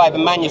earliest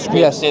surviving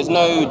manuscripts, there's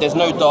no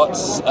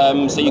dots,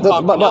 so you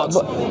can't pronounce.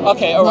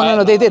 Okay, all right.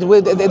 No, they did.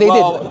 They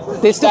did.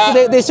 They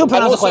still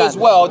pronounce the Quran. As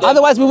well,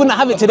 otherwise we wouldn't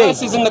have it today.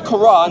 Verses in the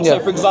Quran, so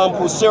for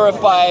example, Surah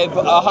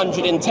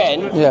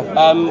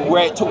 5:110,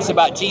 where it talks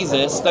about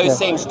Jesus, those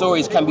same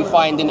stories can be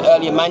found in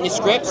earlier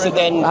manuscripts. So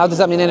then, how does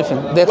that mean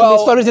anything? There can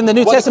be stories in the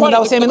New Testament that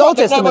were same in the Old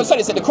Testament. No,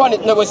 the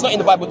Quran, no, it's not in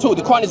the Bible at all.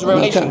 The Quran is a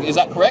revelation. Okay. Is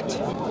that correct?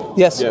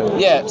 Yes.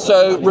 Yeah.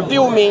 So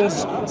reveal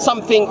means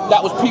something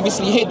that was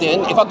previously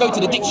hidden. If I go to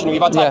the dictionary,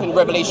 if I type in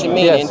revelation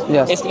meaning,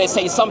 it's going to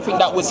say something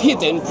that was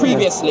hidden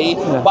previously,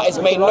 but it's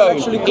made known.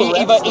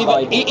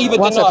 Either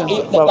deny.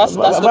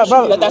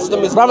 That's the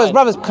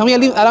brothers, can we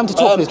allow them to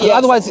talk, please?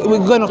 Otherwise, we're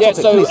going off topic.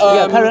 So,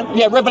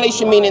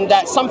 revelation meaning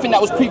that something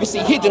that was previously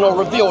hidden or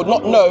revealed,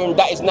 not known,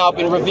 that is now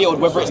been revealed,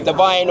 whether it's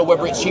divine or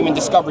whether it's human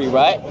discovery,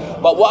 right?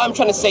 But what I'm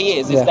trying to say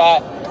is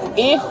that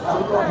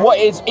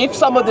if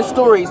some of the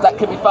stories that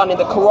can be found in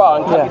the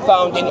Quran can be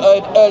found in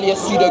earlier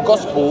pseudo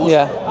gospels,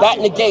 that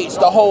negates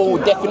the whole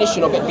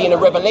definition of it being a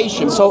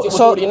revelation because it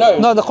was already known.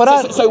 No, the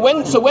Quran. So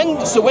when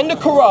the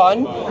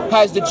Quran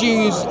has the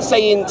Jews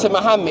saying to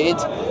Muhammad,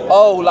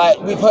 "Oh, like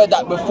we've heard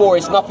that before.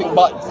 It's nothing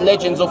but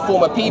legends of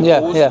former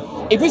peoples."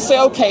 If we say,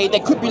 okay, they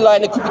could be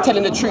lying, they could be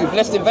telling the truth.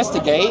 Let's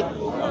investigate.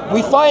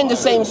 We find the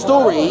same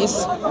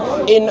stories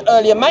in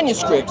earlier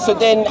manuscripts. So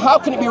then, how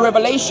can it be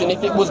revelation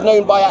if it was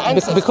known by our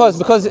ancestors?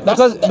 Because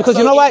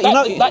you know why? You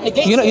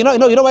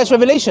know why it's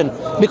revelation?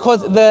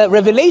 Because the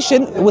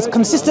revelation was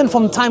consistent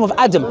from the time of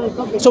Adam.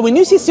 So when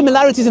you see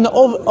similarities in the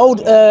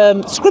old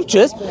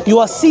scriptures, you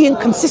are seeing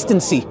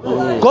consistency.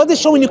 God is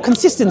showing you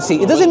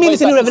consistency. It doesn't mean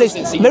it's a new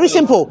revelation. Very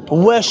simple.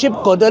 Worship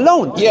God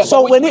alone. Yeah,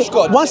 so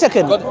God? One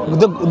second.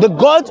 The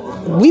God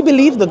we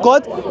believe, the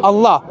God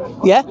Allah.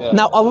 Yeah.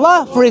 Now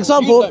Allah, for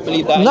example.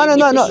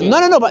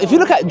 No. But if you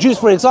look at Jews,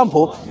 for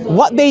example,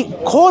 what they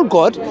call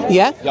God,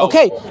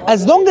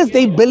 as long as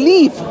they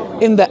believe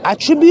in the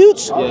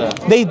attributes,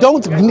 they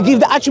don't give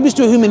the attributes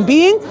to a human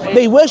being,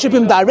 they worship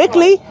him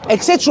directly,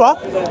 etc.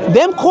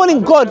 Them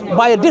calling God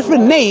by a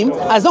different name,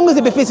 as long as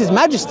it befits his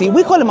majesty,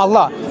 we call him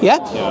Allah.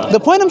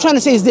 The point I'm trying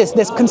to say is this: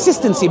 there's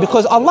consistency,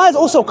 because Allah has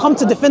also come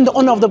to defend the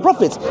honor of the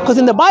prophets. Because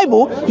in the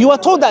Bible, you are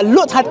told that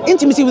Lot had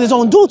intimacy with his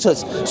own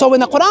daughters. So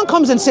when the Quran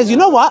comes and says, you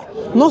know what,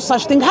 no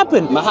such thing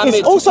happened,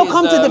 it's also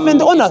come to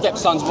defend the honor.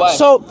 Stepson's wife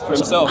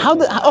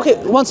okay,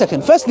 one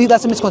second. Firstly,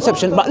 that's a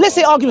misconception. But let's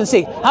say, argument's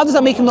sake, how does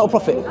that make him not a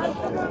prophet?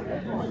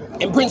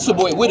 In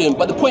principle, it wouldn't.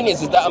 But the point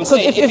is that I'm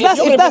saying,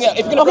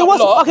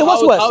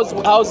 what's worse?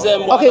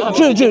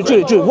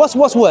 Drew. What's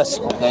worse?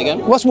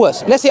 What's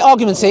worse? Let's say,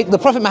 argument's sake, the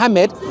Prophet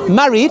Muhammad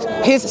married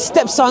his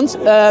stepson's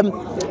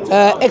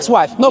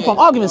ex-wife. No problem.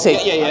 Argument's sake.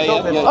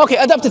 Okay,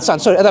 adopted son.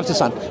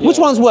 Which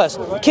one's worse?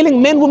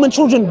 Killing men, women,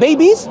 children,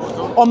 babies,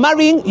 or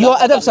marrying your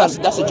adopted son?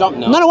 That's a jump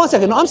now. No, 1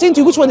 second. No, I'm saying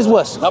to you, which one is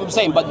worse? I'm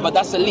saying, but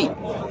that's a leap.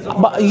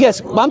 But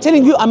yes, but I'm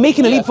telling you, I'm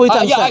making a leap for you to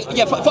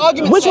understand. For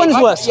argument's which sake, one is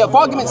worse? For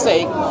argument's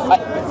sake,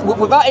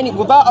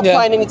 without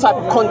applying any type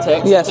of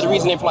context to the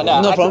reasoning like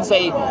that, I can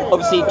say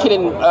obviously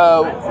killing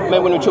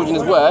men, women, and children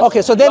is worse.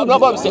 Okay, so then I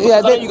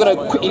know you're gonna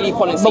quickly leap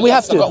on and say, but we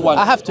have to.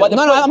 I have to.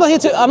 No, I'm not here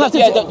to. I'm not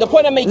here to. The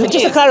point I'm making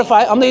just to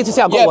clarify, I'm not here to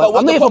say I got one.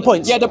 I'm not here for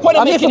points. Yeah, the point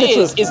I'm making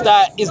is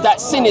that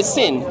sin is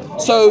sin.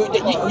 So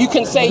you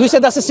can say. Who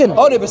said that's a sin?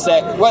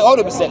 100%. Well,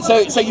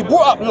 100%. So you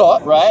brought up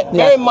Lot, right?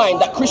 Bear in mind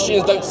that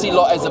Christians don't see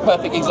Lot as a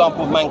perfect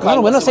example of mankind.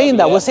 No, we're not saying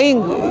that. We're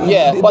saying.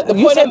 But the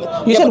point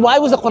you said why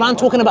was the Quran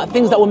talking about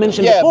things that were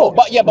mentioned before?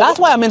 But that's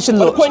why I mentioned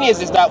Lot. The point is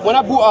that when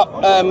I brought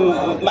up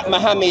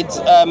Muhammad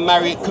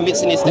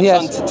convincing his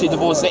stepson to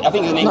divorce, I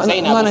think his name is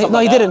Zainab. No,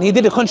 he didn't. He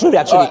did the contrary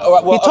actually.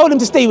 He told him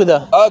to stay with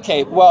her.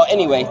 Okay. Well,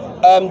 anyway,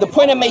 the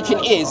point I'm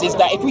making is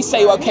that if we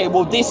say, okay,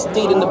 well, this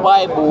deed in the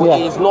Bible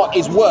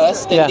is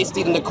worse than this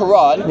deed in the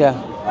Quran.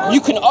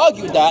 You can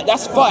argue that,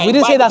 that's fine. We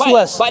didn't say that's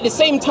worse. But at the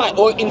same time,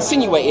 or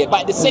insinuate it,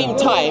 but at the same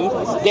time,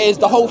 there's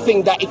the whole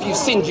thing that if you've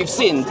sinned, you've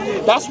sinned.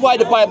 That's why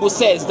the Bible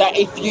says that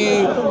if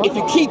you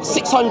keep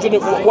 600,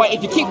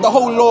 if you keep the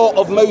whole law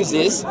of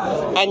Moses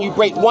and you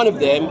break one of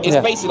them, it's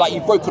basically like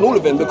you've broken all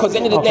of them. Because at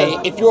the end of the day,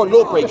 if you're a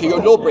lawbreaker,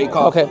 you're a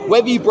lawbreaker.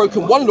 Whether you've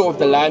broken one law of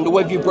the land or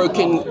whether you've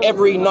broken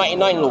every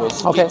 99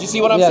 laws. Do you see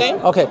what I'm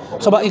saying? Okay.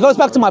 So, but it goes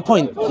back to my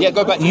point. Yeah,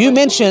 go back. You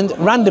mentioned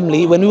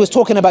randomly when we was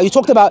talking about, you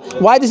talked about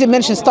why does it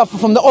mention stuff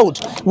from the old?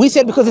 We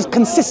said because it's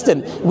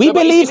consistent. We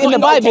believe in the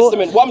Bible.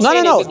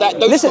 No.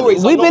 Listen,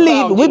 we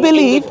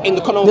believe in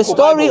the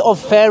story of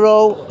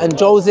Pharaoh and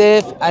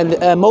Joseph and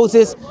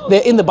Moses.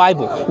 They're in the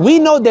Bible. We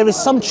know there is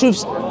some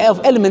truths of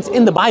elements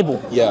in the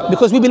Bible.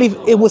 Because we believe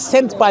it was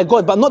sent by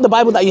God, but not the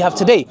Bible that you have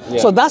today.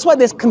 So that's why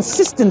there's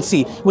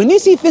consistency. When you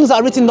see things that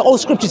are written in the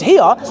old scriptures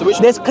here,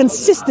 there's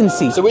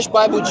consistency. So which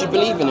Bible do you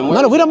believe in?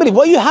 No, we don't believe.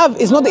 What you have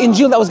is not the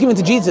Injil that was given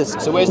to Jesus.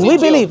 So where's the We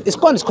Injil? believe it's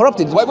gone. It's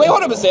corrupted. Wait,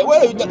 hold on a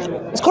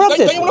second. It's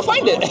corrupted. Don't you want to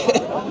find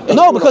it?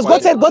 No, because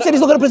God said He's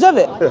not going to preserve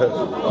it.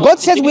 God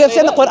says we have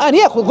sent the Quran.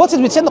 Yeah, God says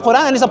we sent the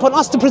Quran and it's upon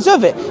us to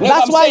preserve it.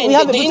 That's why we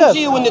have it preserved. The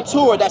Injil and the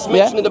Torah that's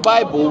mentioned in the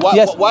Bible.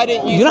 Why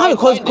didn't you? You don't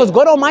have it because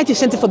God Almighty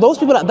sent it for those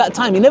people at that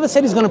time. He never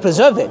said He's going to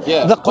preserve it.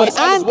 The Quran. It's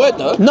His word,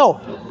 though. No.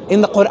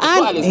 In the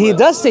Quran, He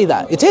does say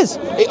that. It is.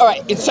 All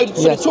right. So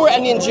the Torah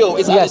and the Injil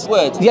is Allah's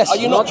word. Yes. Are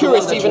you not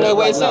curious to even know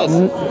where it says?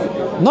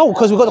 No,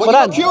 because we've got the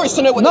Quran. You're curious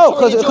to know what no,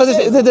 because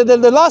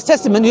the last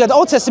Testament, you had the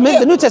Old Testament,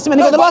 the New Testament,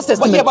 you got the last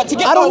Testament.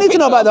 I don't need to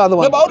know about the other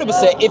one. No, but hold on a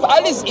sec.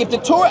 If the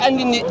Torah and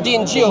the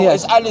Injil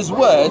is Allah's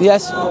word,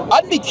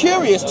 I'd be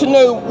curious to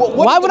know what.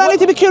 Why would I need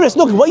to be curious?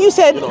 Look, what you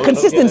said,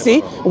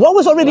 consistency. What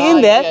was already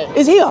in there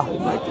is here.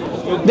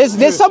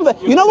 There's some,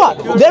 you know what?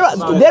 There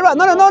are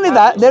not only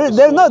that.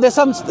 There's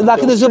some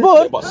like in the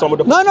Zabur.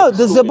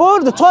 The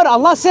Zabur, the Torah.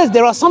 Allah says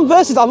there are some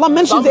verses Allah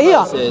mentions it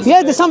here.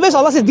 Yeah, there's some verses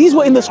Allah says these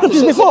were in the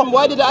scriptures before.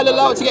 Why did Allah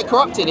allow it to get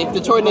corrupted if the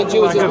Torah and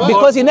Injil was His word?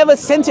 Because He never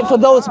sent it for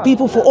those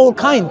people for all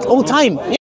time.